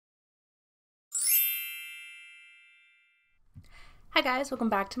Hi guys, welcome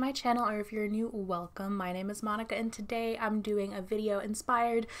back to my channel, or if you're new, welcome. My name is Monica and today I'm doing a video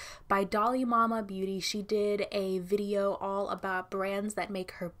inspired by DollyMamaBeauty. She did a video all about brands that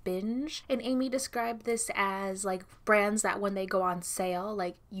make her binge, and Amy described this as like brands that when they go on sale,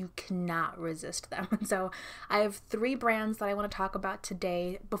 like you cannot resist them. So I have 3 brands that I want to talk about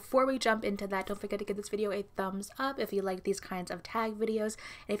today. Before we jump into that, don't forget to give this video a thumbs up if you like these kinds of tag videos,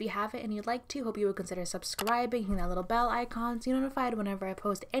 and if you haven't and you'd like to, hope you would consider subscribing, hitting that little bell icon so you're notified whenever I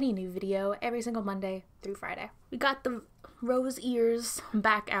post any new video every single Monday through Friday. We got the rose ears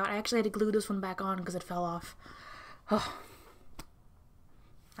back out. I actually had to glue this one back on because it fell off. Oh,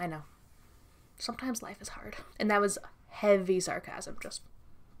 I know. Sometimes life is hard. And that was heavy sarcasm, just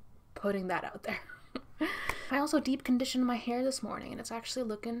putting that out there. I also deep conditioned my hair this morning and it's actually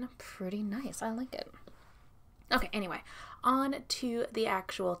looking pretty nice. I like it. Okay, anyway, on to the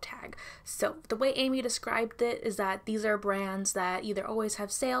actual tag. So the way Amy described it is that these are brands that either always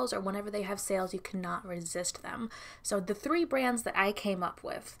have sales or whenever they have sales, you cannot resist them. So the 3 brands that I came up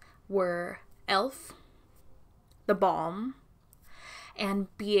with were e.l.f., The Balm, and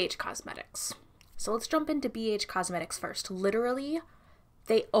BH Cosmetics. So let's jump into BH Cosmetics first. Literally,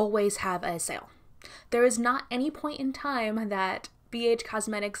 they always have a sale. There is not any point in time that BH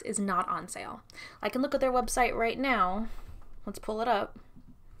Cosmetics is not on sale. I can look at their website right now. Let's pull it up.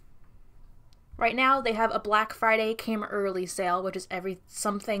 Right now they have a Black Friday came early sale, which is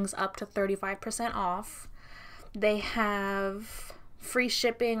some things up to 35% off. They have free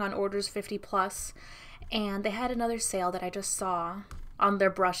shipping on orders 50 plus, and they had another sale that I just saw on their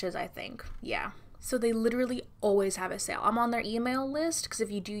brushes, I think. Yeah. So they literally always have a sale. I'm on their email list because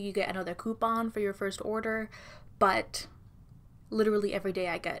if you do, you get another coupon for your first order, but literally every day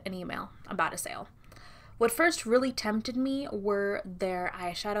I get an email about a sale. What first really tempted me were their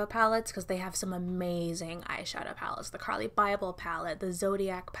eyeshadow palettes because they have some amazing eyeshadow palettes. The Carly Bible palette, the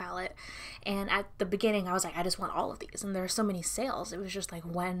Zodiac palette, and at the beginning I was like, I just want all of these, and there are so many sales. It was just like,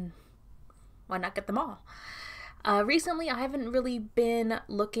 why not get them all? Recently, I haven't really been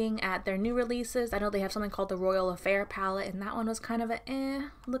looking at their new releases. I know they have something called the Royal Affair palette, and that one was kind of a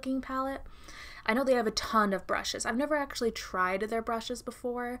looking palette. I know they have a ton of brushes. I've never actually tried their brushes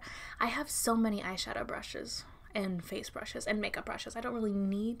before. I have so many eyeshadow brushes and face brushes and makeup brushes. I don't really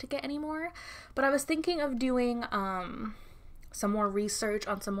need to get any more, but I was thinking of doing some more research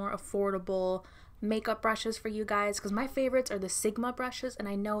on some more affordable makeup brushes for you guys because my favorites are the Sigma brushes, and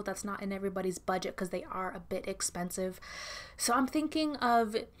I know that's not in everybody's budget because they are a bit expensive. So I'm thinking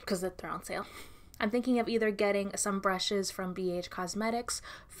of, because they're on sale, I'm thinking of either getting some brushes from BH Cosmetics,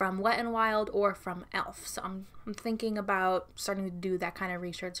 from Wet n Wild, or from e.l.f. So I'm thinking about starting to do that kind of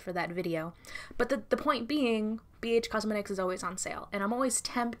research for that video. But the point being, BH Cosmetics is always on sale, and I'm always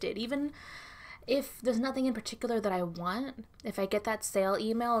tempted, even if there's nothing in particular that I want, if I get that sale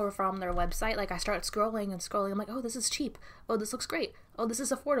email or from their website, like I start scrolling and scrolling, I'm like, oh, this is cheap. Oh, this looks great. Oh, this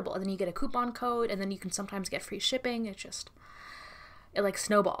is affordable. And then you get a coupon code, and then you can sometimes get free shipping. It like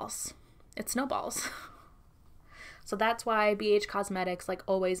snowballs. It snowballs. So that's why BH Cosmetics like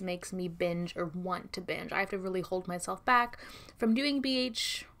always makes me binge or want to binge. I have to really hold myself back from doing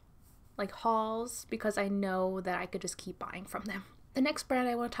BH like hauls because I know that I could just keep buying from them. The next brand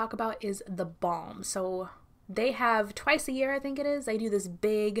I want to talk about is The Balm. So they have twice a year, I think it is, they do this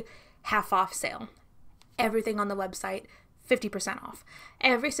big half off sale. Everything on the website 50% off.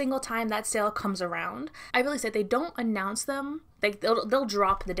 Every single time that sale comes around, I really say they don't announce them. They'll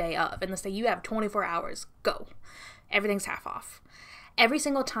drop the day of and they'll say you have 24 hours, go. Everything's half off. Every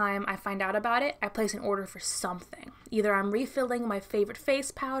single time I find out about it, I place an order for something. Either I'm refilling my favorite face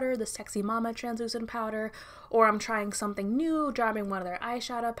powder, the Sexy Mama translucent powder, or I'm trying something new, dropping one of their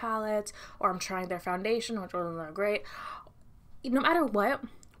eyeshadow palettes, or I'm trying their foundation, which are great. No matter what,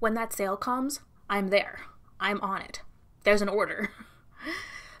 when that sale comes, I'm there. I'm on it. There's an order.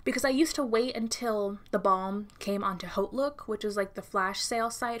 Because I used to wait until The Balm came onto Outlook, which is like the flash sale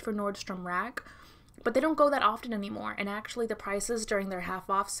site for Nordstrom Rack, but they don't go that often anymore, and actually the prices during their half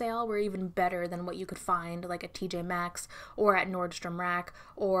off sale were even better than what you could find like at TJ Maxx or at Nordstrom Rack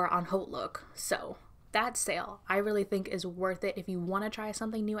or on Outlook. So that sale I really think is worth it if you want to try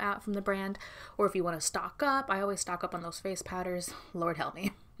something new out from the brand, or if you want to stock up. I always stock up on those face powders, Lord help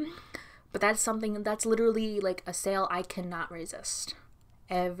me. But that's something that's literally like a sale I cannot resist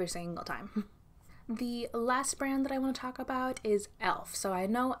every single time. The last brand that I want to talk about is e.l.f. So I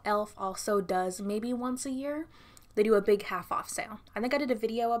know e.l.f. also does maybe once a year. They do a big half off sale. I think I did a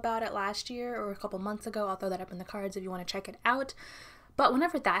video about it last year or a couple months ago. I'll throw that up in the cards if you want to check it out. But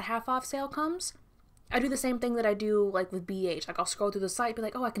whenever that half off sale comes, I do the same thing that I do like with BH. Like I'll scroll through the site, be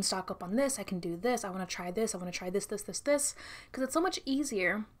like, oh, I can stock up on this, I can do this, I want to try this, I want to try this, because it's so much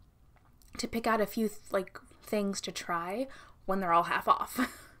easier to pick out a few like things to try when they're all half off.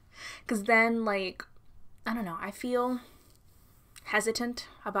 Because then, like, I don't know, I feel hesitant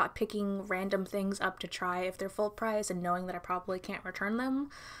about picking random things up to try if they're full price and knowing that I probably can't return them.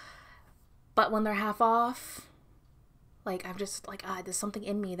 But when they're half off, like, I'm just like, there's something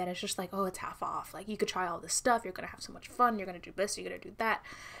in me that is just like, oh, it's half off. Like, you could try all this stuff, you're gonna have so much fun, you're gonna do this, you're gonna do that.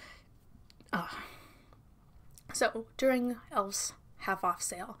 So during Elf's half off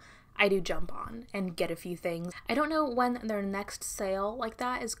sale, I do jump on and get a few things. I don't know when their next sale like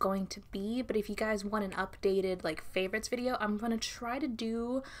that is going to be, but if you guys want an updated like favorites video, I'm gonna try to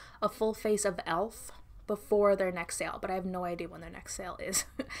do a full face of Elf before their next sale, but I have no idea when their next sale is.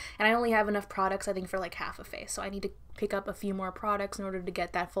 And I only have enough products, I think, for like half a face, so I need to pick up a few more products in order to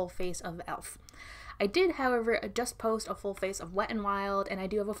get that full face of Elf. I did, however, just post a full face of Wet n Wild, and I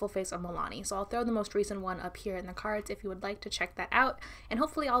do have a full face of Milani, so I'll throw the most recent one up here in the cards if you would like to check that out, and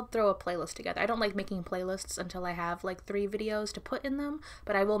hopefully I'll throw a playlist together. I don't like making playlists until I have like 3 videos to put in them,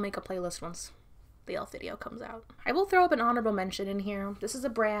 but I will make a playlist once the Elf video comes out. I will throw up an honorable mention in here. This is a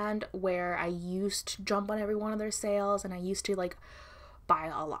brand where I used to jump on every one of their sales, and I used to like buy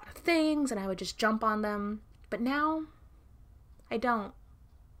a lot of things, and I would just jump on them, but now I don't.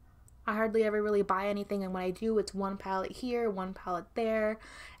 I hardly ever really buy anything, and when I do, it's one palette here, one palette there,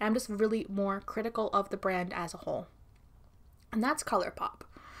 and I'm just really more critical of the brand as a whole. And that's ColourPop.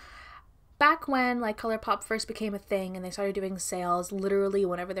 Back when like ColourPop first became a thing and they started doing sales, literally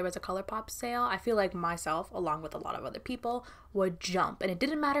whenever there was a ColourPop sale, I feel like myself, along with a lot of other people, would jump. And it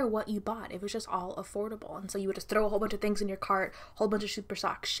didn't matter what you bought, it was just all affordable. And so you would just throw a whole bunch of things in your cart, a whole bunch of Super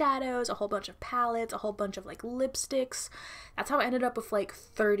Sock shadows, a whole bunch of palettes, a whole bunch of like lipsticks. That's how I ended up with like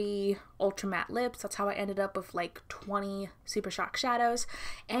 30 ultra matte lips. That's how I ended up with like 20 Super Shock shadows.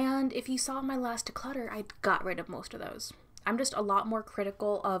 And if you saw my last declutter, I got rid of most of those. I'm just a lot more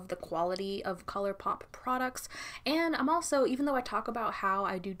critical of the quality of ColourPop products, and I'm also, even though I talk about how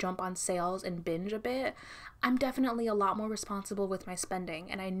I do jump on sales and binge a bit, I'm definitely a lot more responsible with my spending,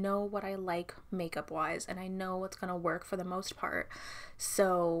 and I know what I like makeup wise, and I know what's gonna work for the most part,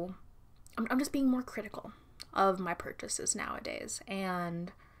 so I'm just being more critical of my purchases nowadays.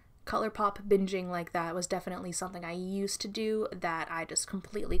 And ColourPop binging like that was definitely something I used to do that I just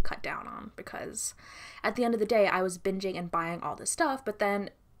completely cut down on, because at the end of the day I was binging and buying all this stuff, but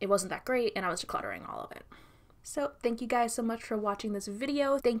then it wasn't that great and I was decluttering all of it. So thank you guys so much for watching this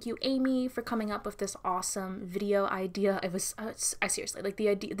video. Thank you, Amy, for coming up with this awesome video idea. It was, I seriously, like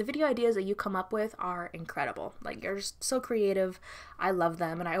the video ideas that you come up with are incredible. Like, you're just so creative. I love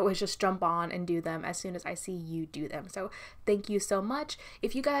them, and I always just jump on and do them as soon as I see you do them. So thank you so much.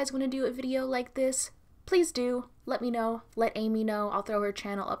 If you guys want to do a video like this, please do. Let me know. Let Amy know. I'll throw her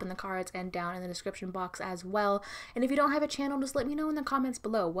channel up in the cards and down in the description box as well. And if you don't have a channel, just let me know in the comments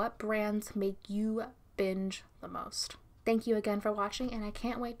below what brands make you binge the most. Thank you again for watching, and I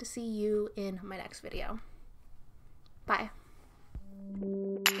can't wait to see you in my next video. Bye.